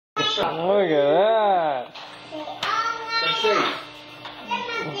Look at that. Let's see.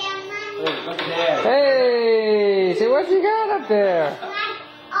 Look at that. Hey, see what you got up there?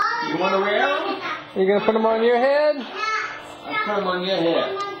 You want to wear them? You gonna put them on your head? I'll put them on your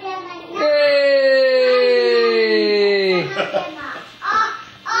head. Yay!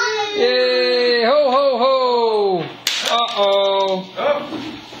 Yay! Ho ho ho! Uh-oh.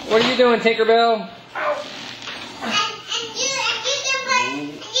 What are you doing, Tinkerbell?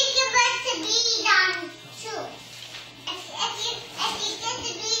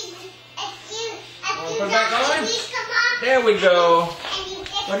 Put it back on? There we go.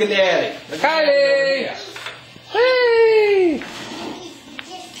 Look at Daddy. Kylie! Hey!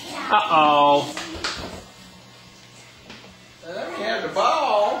 Uh-oh. Let me have the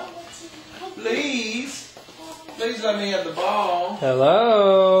ball. Please. Please let me have the ball.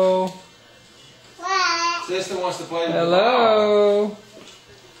 Hello? What? Sister wants to play with the ball. Hello?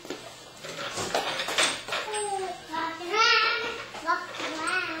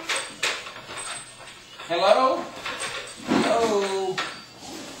 Hello? Hello?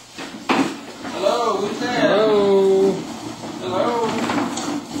 Hello? Who's there? Hello? Hello?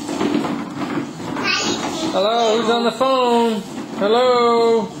 Hello? Who's on the phone?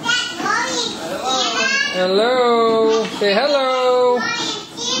 Hello? Hello? Say hello.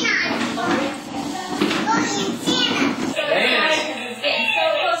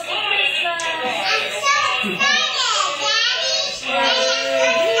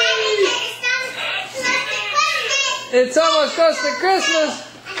 It's almost close to Christmas.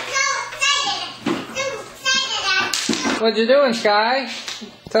 What you doing, Sky?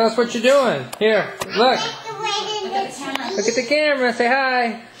 Tell us what you're doing. Here, look. Look at the camera. Say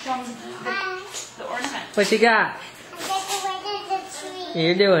hi. The ornament. What you got?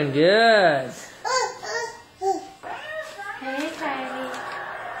 You're doing good. Hey, Kylie.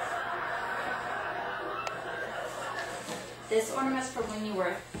 This ornament's for when you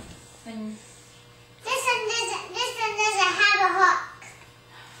were. This one doesn't have a hook.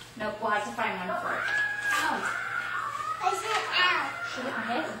 Nope, we'll have to find one for it. Ow. I said ow. Should hit my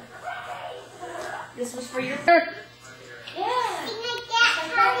head. This was for your. See like that,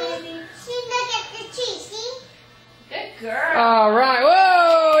 Holly? See, look at the tree, see? Good girl. All right.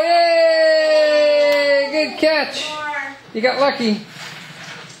 Whoa! Yay! Good catch. More. You got lucky.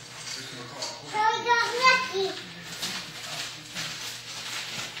 So we got lucky.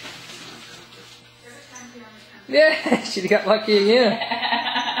 Yeah, she got lucky again.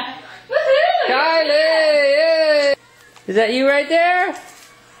 Woohoo! Kylie! Yay! Is that you right there?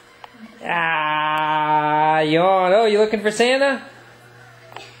 Ah, yawn. Oh, you looking for Santa?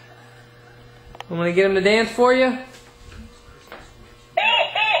 I'm gonna get him to dance for you.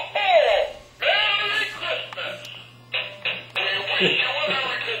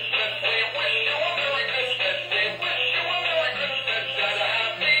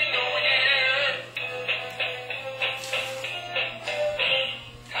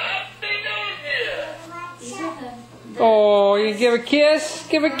 Oh, you give a kiss?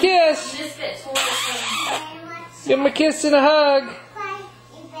 Give a kiss. Misfit toys. Give him a kiss and a hug.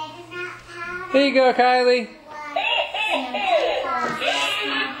 Here you go, Kylie.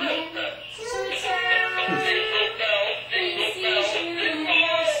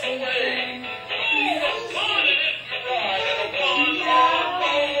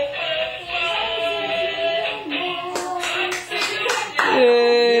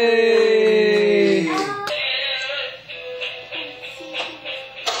 Yay!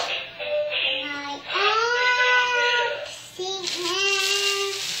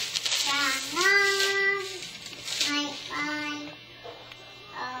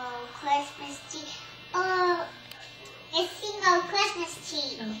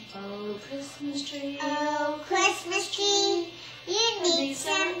 Oh, Christmas tree. Oh, Christmas tree, you need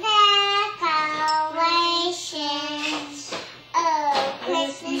some decorations. Oh,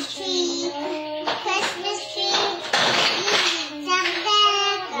 Christmas tree, you need some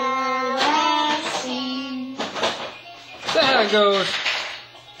decorations. That's how it goes.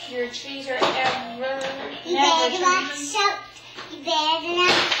 Your trees are ever. You better not shout, you better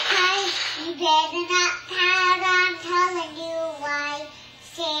not cry, you better not pout, I'm telling you why.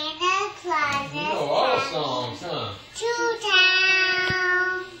 Santa Claus is You know all the songs, huh? to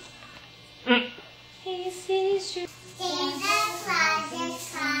town. He sees you. Santa Claus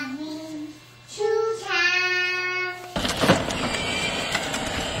is coming to town.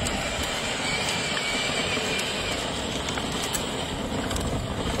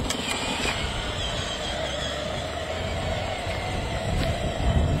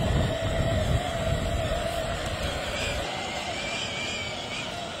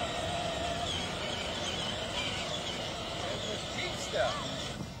 go.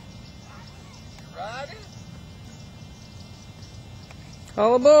 Riding?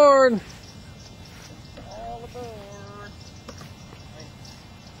 All aboard. All aboard. Hey,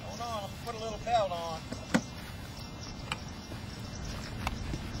 hold on, I'm gonna put a little belt on.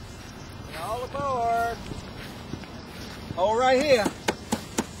 All aboard. Hold right here.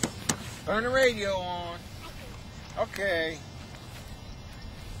 Turn the radio on. Okay.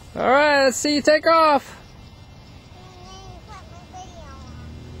 All right, let's see you take off.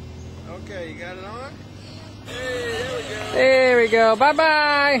 Okay, you got it on? Hey, there we go. There we go.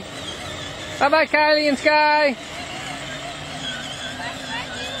 Bye-bye. Bye-bye, Kylie and Sky.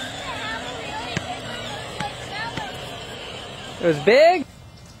 It was big?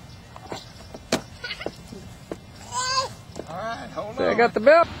 All right, hold So on. I got the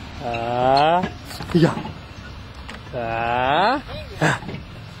belt. Yeah.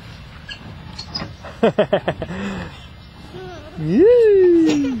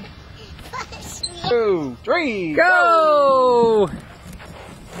 Yee. 2, 3, Go!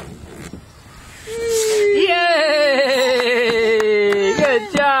 Yay!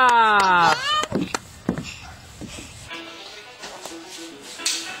 Good job!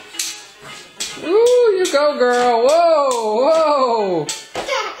 Ooh, you go, girl! Whoa! Whoa!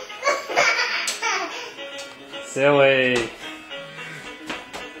 Silly.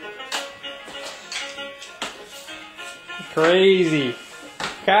 Crazy.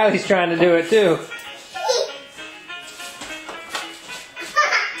 Kylie's trying to do it too.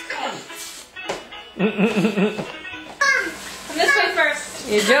 Come this way first.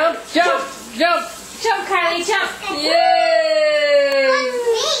 You jump, jump, jump! Jump, Kylie, jump. Yay!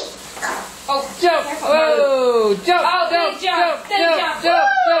 Oh, Jump! careful. Whoa! Jump! Oh, jump! big jump, Jump! big Jump! jump. Jump!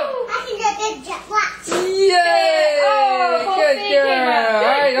 Jump! I can do a big jump. Watch. Yay! Oh, both Good feet came girl! up. All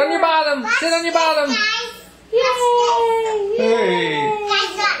right, on your bottom. Sit on your bottom. Guys, Hey!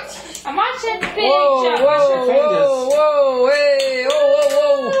 guys, watch. I'm watching. Big Whoa! jump. Whoa! Watch your fingers. Whoa! Whoa! Hey! Whoa!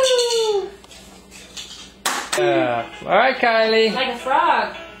 Whoa! Whoa! All right, Kylie. Like a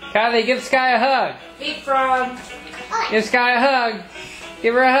frog. Kylie, give Sky a hug. Big frog. Give Sky a hug.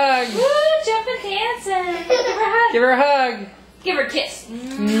 Give her a hug. Woo, jumping, dancing. Give her a hug. Give her a hug. Give her a kiss.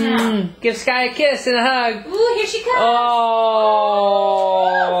 Give Sky a kiss and a hug. Ooh, here she comes. All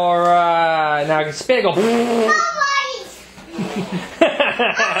right. Now I can spiggle.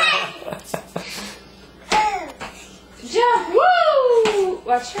 Jump. Woo.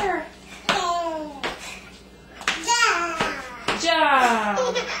 Watch her. Jump.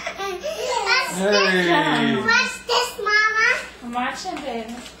 Hey. Watch this, Mama. I'm watching,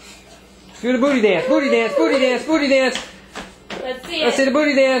 baby. Do the booty dance. Booty dance. Booty dance. Booty dance. Let's see Let's see it. the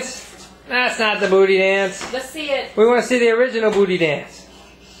booty dance. That's not the booty dance. Let's see it. We want to see the original booty dance.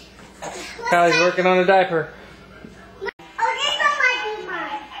 Kylie's working on a diaper. Oh, this one might be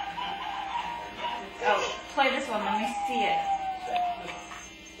mine. Oh, play this one. Let me see it.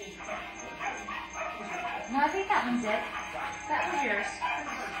 No, I think that one's it. That was yours.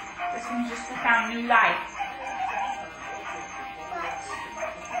 This one just found new life.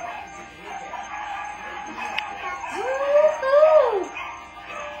 Woo-hoo!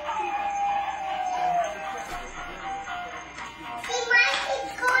 See, mine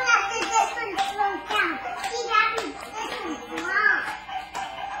keeps going after this one slows down. See, that means this one's mine.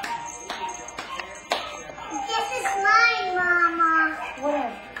 This is mine, Mama.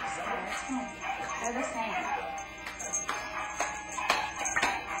 Whatever. They're the same.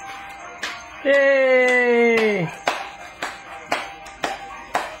 Yay!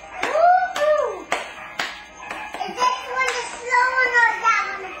 Woo-hoo! Is this one the slow one or that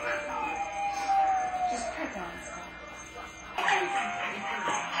one the fast one? Just put that on.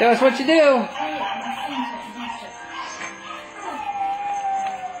 Show us what you do. Hey, I'm listening to it.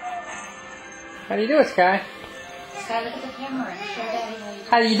 How do you do it, Sky? Sky, look at the camera and show Daddy how you do it.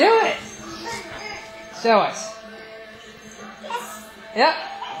 How do you do it? Show us. Yep.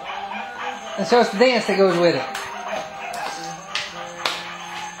 And show us the dance that goes with it.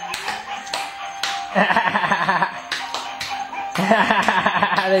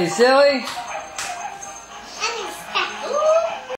 Are they silly?